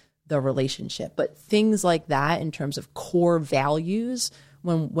be the relationship. But things like that in terms of core values,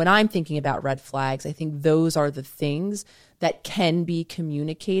 when I'm thinking about red flags, I think those are the things that can be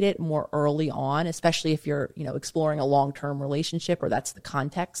communicated more early on, especially if you're, exploring a long-term relationship, or that's the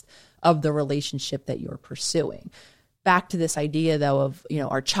context of the relationship that you're pursuing. Back to this idea, though, of,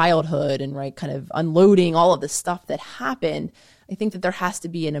 our childhood and, right, kind of unloading all of the stuff that happened, I think that there has to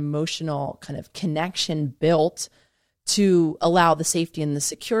be an emotional kind of connection built to allow the safety and the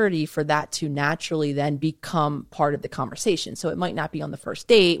security for that to naturally then become part of the conversation. So it might not be on the first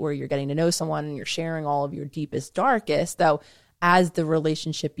date where you're getting to know someone and you're sharing all of your deepest, darkest, though as the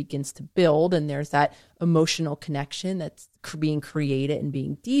relationship begins to build and there's that emotional connection that's being created and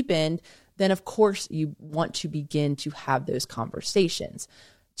being deepened, then of course you want to begin to have those conversations.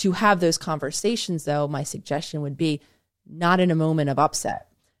 To have those conversations, though, my suggestion would be not in a moment of upset.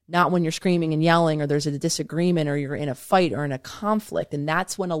 Not when you're screaming and yelling or there's a disagreement or you're in a fight or in a conflict. And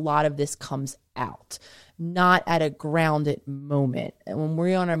that's when a lot of this comes out, not at a grounded moment. And when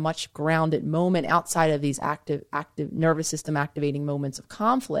we're on a much grounded moment outside of these active nervous system activating moments of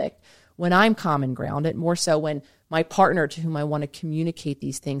conflict, when I'm calm and grounded, more so when my partner to whom I want to communicate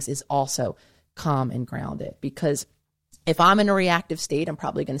these things is also calm and grounded. Because if I'm in a reactive state, I'm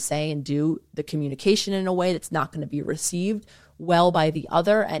probably going to say and do the communication in a way that's not going to be received well by the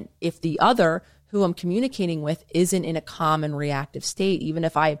other. And if the other who I'm communicating with isn't in a calm and reactive state, even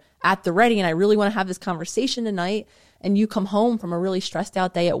if I'm at the ready and I really want to have this conversation tonight, and you come home from a really stressed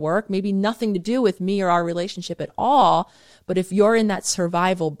out day at work, maybe nothing to do with me or our relationship at all, but if you're in that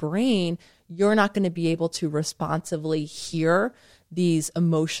survival brain, you're not going to be able to responsively hear these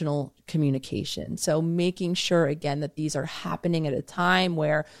emotional communications. So making sure, again, that these are happening at a time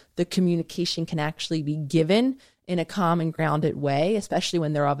where the communication can actually be given in a calm and grounded way, especially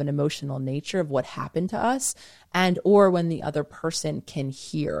when they're of an emotional nature of what happened to us, and or when the other person can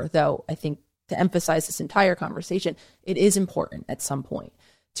hear. Though I think to emphasize this entire conversation, it is important at some point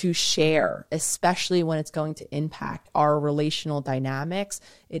to share, especially when it's going to impact our relational dynamics.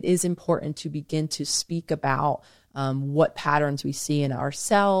 It is important to begin to speak about what patterns we see in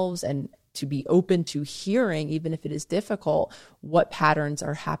ourselves and to be open to hearing, even if it is difficult, what patterns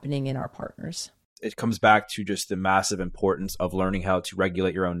are happening in our partners. It comes back to just the massive importance of learning how to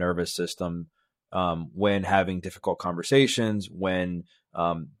regulate your own nervous system when having difficult conversations, when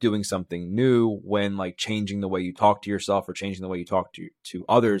doing something new, when like changing the way you talk to yourself or changing the way you talk to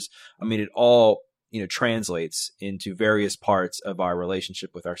others. I mean, it all, translates into various parts of our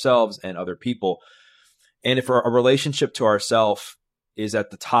relationship with ourselves and other people. And if a relationship to ourselves is at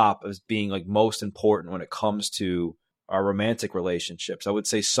the top as being like most important when it comes to our romantic relationships, I would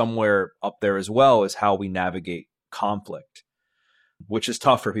say somewhere up there as well is how we navigate conflict, which is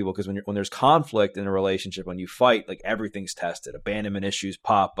tough for people because when there's conflict in a relationship, when you fight, like everything's tested. Abandonment issues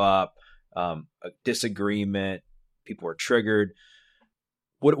pop up, a disagreement, people are triggered.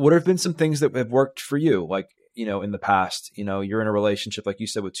 What have been some things that have worked for you? Like, in the past, you're in a relationship, like you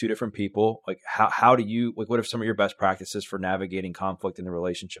said, with two different people. Like how do you, like, what are some of your best practices for navigating conflict in the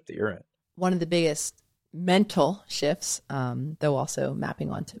relationship that you're in? One of the biggest mental shifts, though also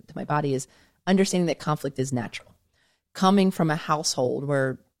mapping onto my body, is understanding that conflict is natural. Coming from a household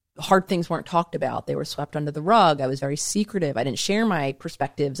where hard things weren't talked about, they were swept under the rug. I was very secretive. I didn't share my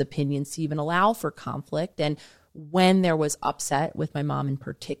perspectives, opinions to even allow for conflict. And when there was upset with my mom in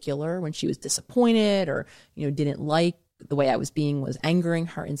particular, when she was disappointed or, didn't like the way I was angering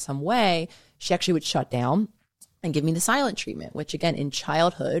her in some way, she actually would shut down and give me the silent treatment, which again, in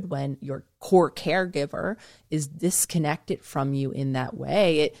childhood, when your core caregiver is disconnected from you in that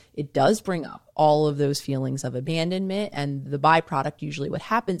way, it does bring up all of those feelings of abandonment. And the byproduct, usually what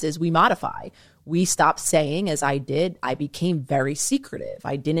happens is we modify. We stop saying, as I did, I became very secretive.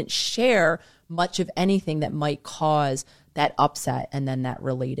 I didn't share much of anything that might cause that upset and then that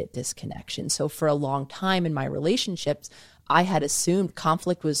related disconnection. So for a long time in my relationships, I had assumed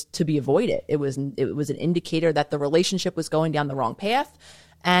conflict was to be avoided. It was an indicator that the relationship was going down the wrong path,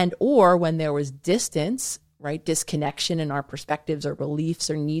 and or when there was distance, right, disconnection in our perspectives or beliefs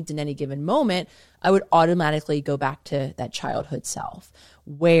or needs in any given moment, I would automatically go back to that childhood self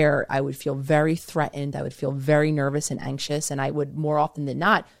where I would feel very threatened. I would feel very nervous and anxious, and I would more often than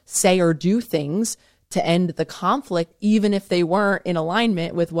not say or do things to end the conflict, even if they weren't in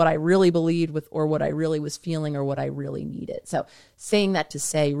alignment with what I really believed with, or what I really was feeling, or what I really needed. So saying that to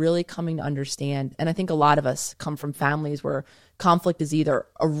say, really coming to understand, and I think a lot of us come from families where conflict is either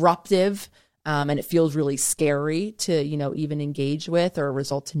eruptive, and it feels really scary to, even engage with, or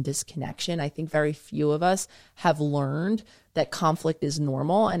results in disconnection. I think very few of us have learned that conflict is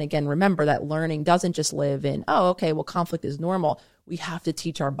normal. And again, remember that learning doesn't just live in, conflict is normal. We have to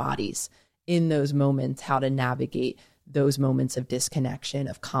teach our bodies in those moments how to navigate those moments of disconnection,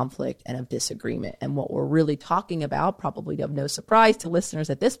 of conflict, and of disagreement. And what we're really talking about, probably of no surprise to listeners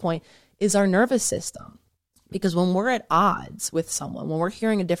at this point, is our nervous system. Because when we're at odds with someone, when we're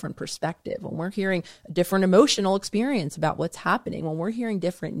hearing a different perspective, when we're hearing a different emotional experience about what's happening, when we're hearing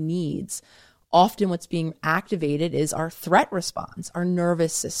different needs, often what's being activated is our threat response, our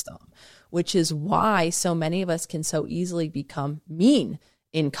nervous system, which is why so many of us can so easily become mean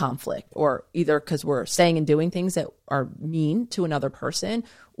in conflict, or either because we're saying and doing things that are mean to another person,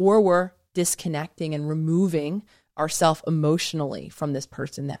 or we're disconnecting and removing ourselves emotionally from this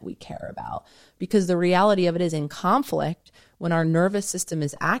person that we care about. Because the reality of it is, in conflict, when our nervous system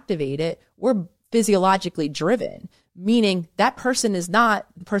is activated, we're physiologically driven, meaning that person is not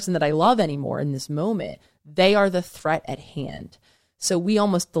the person that I love anymore in this moment. They are the threat at hand. So we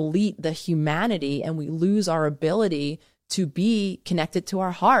almost delete the humanity and we lose our ability to be connected to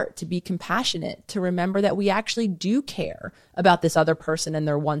our heart, to be compassionate, to remember that we actually do care about this other person and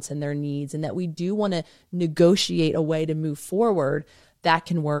their wants and their needs, and that we do want to negotiate a way to move forward that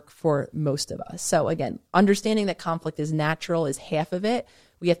can work for most of us. So again, understanding that conflict is natural is half of it.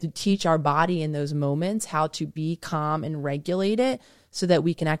 We have to teach our body in those moments how to be calm and regulate it so that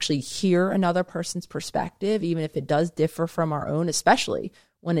we can actually hear another person's perspective, even if it does differ from our own, especially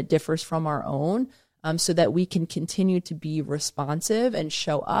when it differs from our own. So that we can continue to be responsive and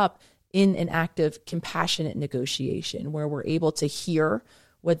show up in an active, compassionate negotiation where we're able to hear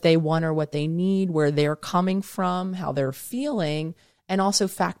what they want or what they need, where they're coming from, how they're feeling, and also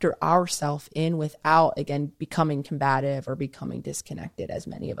factor ourselves in without, again, becoming combative or becoming disconnected, as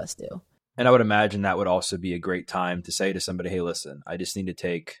many of us do. And I would imagine that would also be a great time to say to somebody, hey, listen, I just need to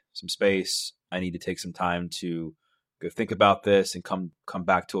take some space. I need to take some time to go think about this and come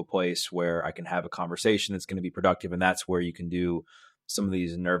back to a place where I can have a conversation that's going to be productive. And that's where you can do some of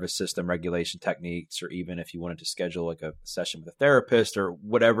these nervous system regulation techniques, or even if you wanted to schedule like a session with a therapist or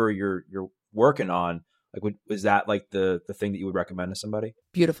whatever you're working on. Like, is that like the thing that you would recommend to somebody?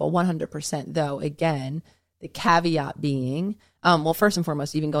 Beautiful. 100%. Though, again, the caveat being, well, first and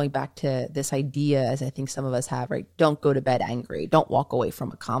foremost, even going back to this idea, as I think some of us have, right? Don't go to bed angry. Don't walk away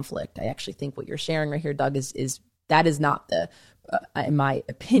from a conflict. I actually think what you're sharing right here, Doug, is that is not the, in my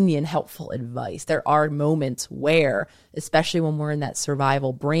opinion, helpful advice. There are moments where, especially when we're in that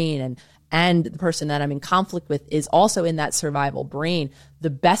survival brain, and the person that I'm in conflict with is also in that survival brain, the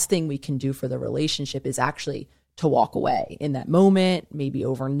best thing we can do for the relationship is actually to walk away in that moment, maybe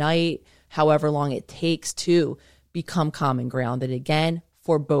overnight, however long it takes to become calm and grounded again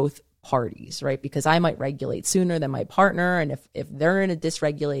for both parties, right? Because I might regulate sooner than my partner. And if they're in a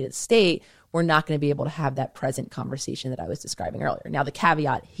dysregulated state, we're not going to be able to have that present conversation that I was describing earlier. Now, the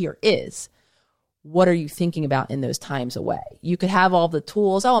caveat here is, what are you thinking about in those times away? You could have all the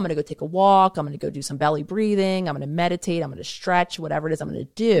tools. Oh, I'm going to go take a walk. I'm going to go do some belly breathing. I'm going to meditate. I'm going to stretch, whatever it is I'm going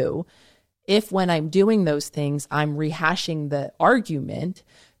to do. If when I'm doing those things, I'm rehashing the argument,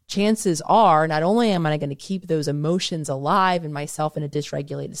 chances are not only am I going to keep those emotions alive in myself in a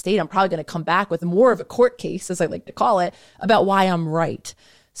dysregulated state, I'm probably going to come back with more of a court case, as I like to call it, about why I'm right.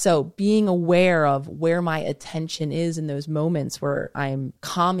 So being aware of where my attention is in those moments where I'm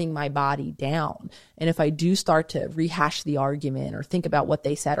calming my body down. And if I do start to rehash the argument or think about what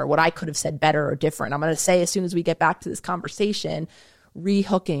they said or what I could have said better or different, I'm going to say as soon as we get back to this conversation,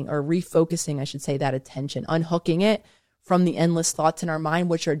 rehooking or refocusing, I should say, that attention, unhooking it from the endless thoughts in our mind,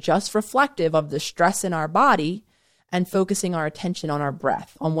 which are just reflective of the stress in our body, and focusing our attention on our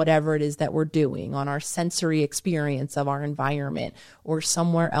breath, on whatever it is that we're doing, on our sensory experience of our environment or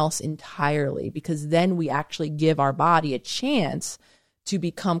somewhere else entirely, because then we actually give our body a chance to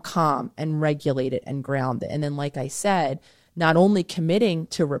become calm and regulated and grounded. And then, like I said, not only committing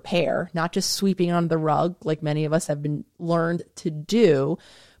to repair, not just sweeping it under the rug like many of us have been learned to do,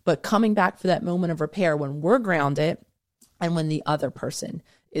 but coming back for that moment of repair when we're grounded and when the other person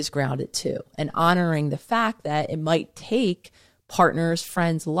is grounded too, and honoring the fact that it might take partners,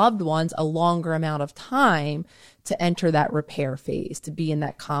 friends, loved ones a longer amount of time to enter that repair phase, to be in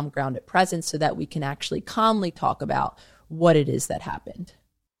that calm, grounded presence so that we can actually calmly talk about what it is that happened.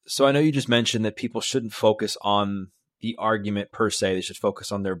 So I know you just mentioned that people shouldn't focus on the argument per se. They should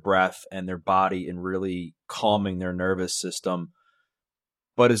focus on their breath and their body and really calming their nervous system.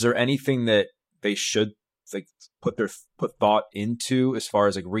 But is there anything that they should like put thought into as far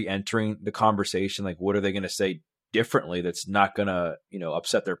as like re-entering the conversation? Like, what are they going to say differently that's not going to,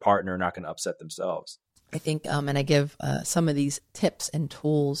 upset their partner, not going to upset themselves? I think, and I give some of these tips and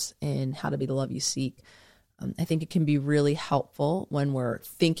tools in How to Be the Love You Seek. I think it can be really helpful when we're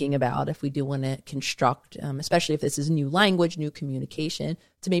thinking about, if we do want to construct, especially if this is new language, new communication,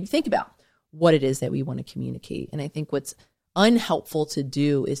 to maybe think about what it is that we want to communicate. And I think what's unhelpful to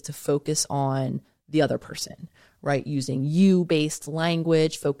do is to focus on the other person, right? Using you-based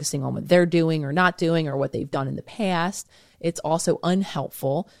language, focusing on what they're doing or not doing or what they've done in the past. It's also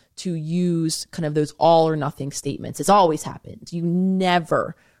unhelpful to use kind of those all or nothing statements. It's always happened. You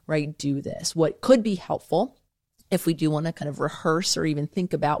never, right, do this. What could be helpful if we do want to kind of rehearse or even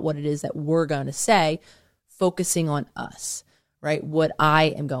think about what it is that we're going to say, focusing on us, right? What I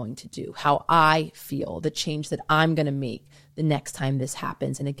am going to do, how I feel, the change that I'm going to make the next time this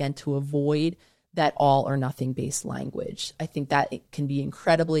happens. And again, to avoid that all or nothing based language. I think that it can be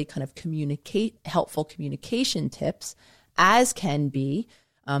incredibly kind of helpful communication tips, as can be.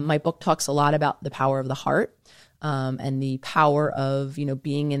 My book talks a lot about the power of the heart, and the power of,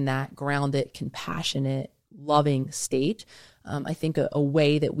 being in that grounded, compassionate, loving state. I think a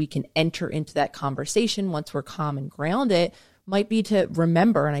way that we can enter into that conversation once we're calm and grounded might be to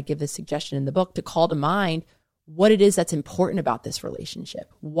remember, and I give this suggestion in the book, to call to mind what it is that's important about this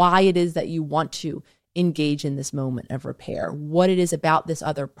relationship, why it is that you want to engage in this moment of repair, what it is about this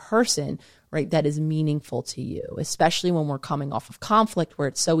other person, right, that is meaningful to you, especially when we're coming off of conflict, where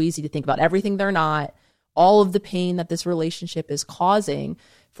it's so easy to think about everything they're not, all of the pain that this relationship is causing.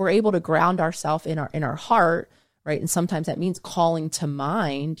 If we're able to ground ourselves in our heart, right, and sometimes that means calling to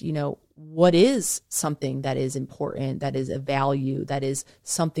mind, what is something that is important, that is a value, that is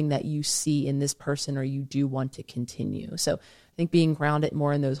something that you see in this person or you do want to continue. So I think being grounded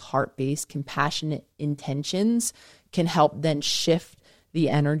more in those heart-based, compassionate intentions can help then shift the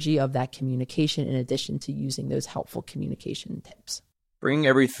energy of that communication, in addition to using those helpful communication tips. Bring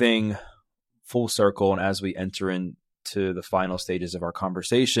everything full circle, and as we enter into the final stages of our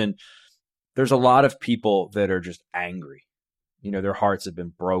conversation, there's a lot of people that are just angry. Their hearts have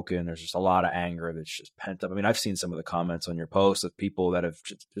been broken. There's just a lot of anger that's just pent up. I mean, I've seen some of the comments on your posts of people that have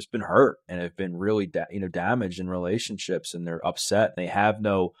just been hurt and have been really, damaged in relationships, and they're upset. They have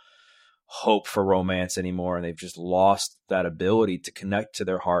no hope for romance anymore, and they've just lost that ability to connect to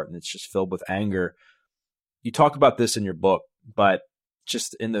their heart, and it's just filled with anger. You talk about this in your book, but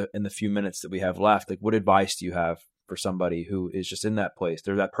just in the few minutes that we have left, like, what advice do you have for somebody who is just in that place?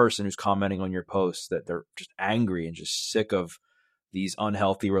 They're that person who's commenting on your posts that they're just angry and just sick of these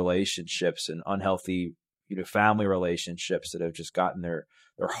unhealthy relationships and unhealthy, family relationships that have just gotten their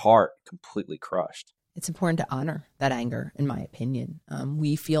heart completely crushed. It's important to honor that anger, in my opinion.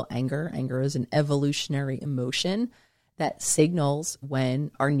 We feel anger. Anger is an evolutionary emotion that signals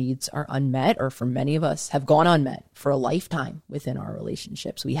when our needs are unmet, or for many of us have gone unmet for a lifetime within our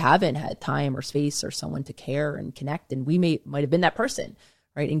relationships. We haven't had time or space or someone to care and connect, and we might have been that person,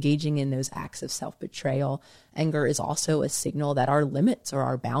 right, engaging in those acts of self-betrayal. Anger is also a signal that our limits or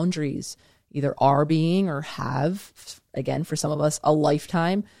our boundaries either are being or have, again, for some of us, a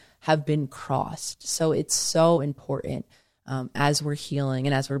lifetime, have been crossed. So it's so important as we're healing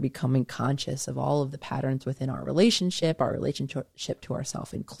and as we're becoming conscious of all of the patterns within our relationship to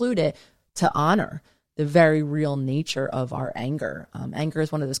ourselves included, to honor the very real nature of our anger. Anger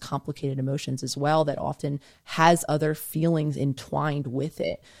is one of those complicated emotions as well that often has other feelings entwined with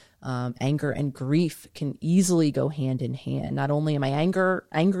it. Anger and grief can easily go hand in hand. Not only am I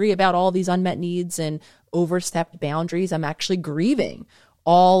angry about all these unmet needs and overstepped boundaries, I'm actually grieving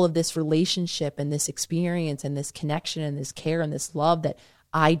all of this relationship and this experience and this connection and this care and this love that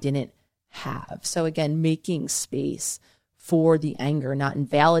I didn't have. So again, making space for the anger, not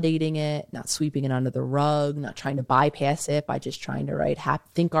invalidating it, not sweeping it under the rug, not trying to bypass it by just trying to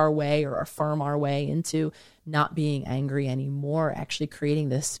think our way or affirm our way into not being angry anymore, actually creating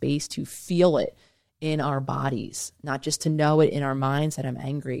this space to feel it in our bodies, not just to know it in our minds that I'm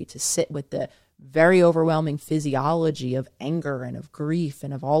angry, to sit with the very overwhelming physiology of anger and of grief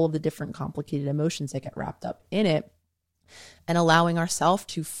and of all of the different complicated emotions that get wrapped up in it, and allowing ourselves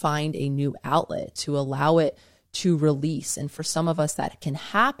to find a new outlet, to allow it to release. And for some of us, that can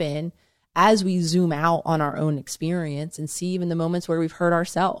happen as we zoom out on our own experience and see even the moments where we've hurt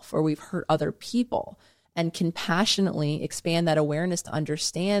ourselves or we've hurt other people, and compassionately expand that awareness to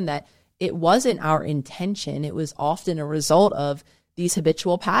understand that it wasn't our intention. It was often a result of these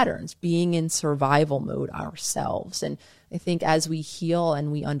habitual patterns, being in survival mode ourselves. And I think as we heal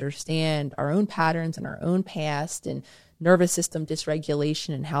and we understand our own patterns and our own past and nervous system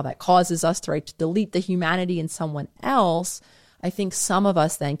dysregulation and how that causes us to delete the humanity in someone else, I think some of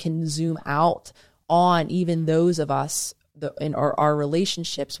us then can zoom out on even those of us in our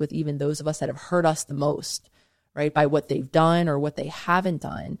relationships with even those of us that have hurt us the most, right, by what they've done or what they haven't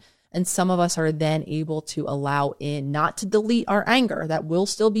done. And some of us are then able to allow in, not to delete our anger, that will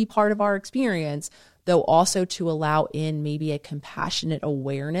still be part of our experience, though also to allow in maybe a compassionate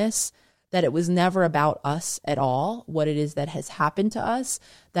awareness that it was never about us at all, what it is that has happened to us,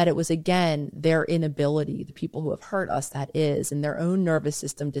 that it was, again, their inability, the people who have hurt us, that is, and their own nervous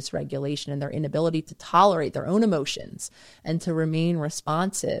system dysregulation and their inability to tolerate their own emotions and to remain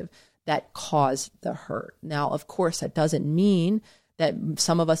responsive that caused the hurt. Now, of course, that doesn't mean that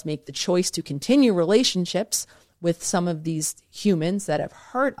some of us make the choice to continue relationships with some of these humans that have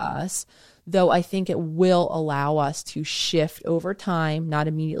hurt us, though I think it will allow us to shift over time, not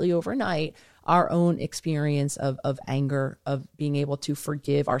immediately overnight, our own experience of anger, of being able to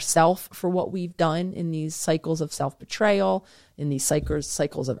forgive ourselves for what we've done in these cycles of self-betrayal, in these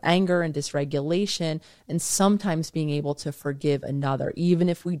cycles of anger and dysregulation, and sometimes being able to forgive another, even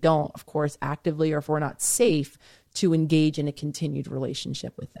if we don't, of course, actively, or if we're not safe to engage in a continued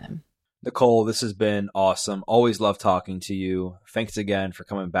relationship with them. Nicole, this has been awesome. Always love talking to you. Thanks again for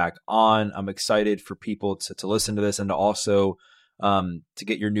coming back on. I'm excited for people to listen to this and to also to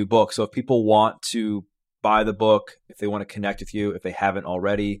get your new book. So if people want to buy the book, if they want to connect with you, if they haven't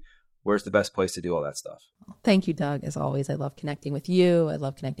already, where's the best place to do all that stuff? Thank you, Doug. As always, I love connecting with you. I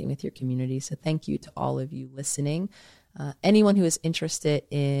love connecting with your community. So thank you to all of you listening. Anyone who is interested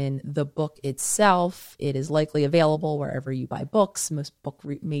in the book itself, it is likely available wherever you buy books. Most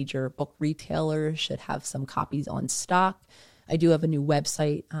major book retailers should have some copies on stock. I do have a new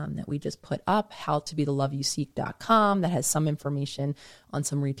website that we just put up, howtobetheloveyouseek.com, that has some information on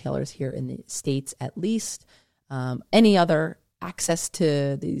some retailers here in the States at least. Any other access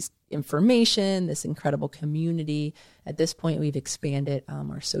to these information, this incredible community. At this point, we've expanded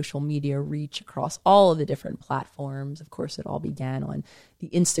our social media reach across all of the different platforms. Of course, it all began on the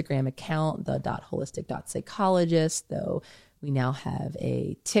Instagram account, the .holistic.psychologist, though we now have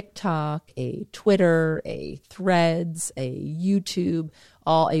a TikTok, a Twitter, a Threads, a YouTube,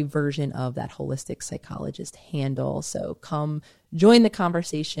 all a version of that Holistic Psychologist handle. So come join the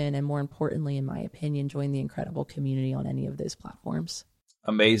conversation, and more importantly, in my opinion, join the incredible community on any of those platforms.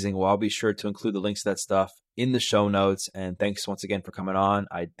 Amazing. Well, I'll be sure to include the links to that stuff in the show notes. And thanks once again for coming on.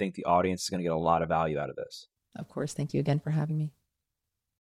 I think the audience is going to get a lot of value out of this. Of course. Thank you again for having me.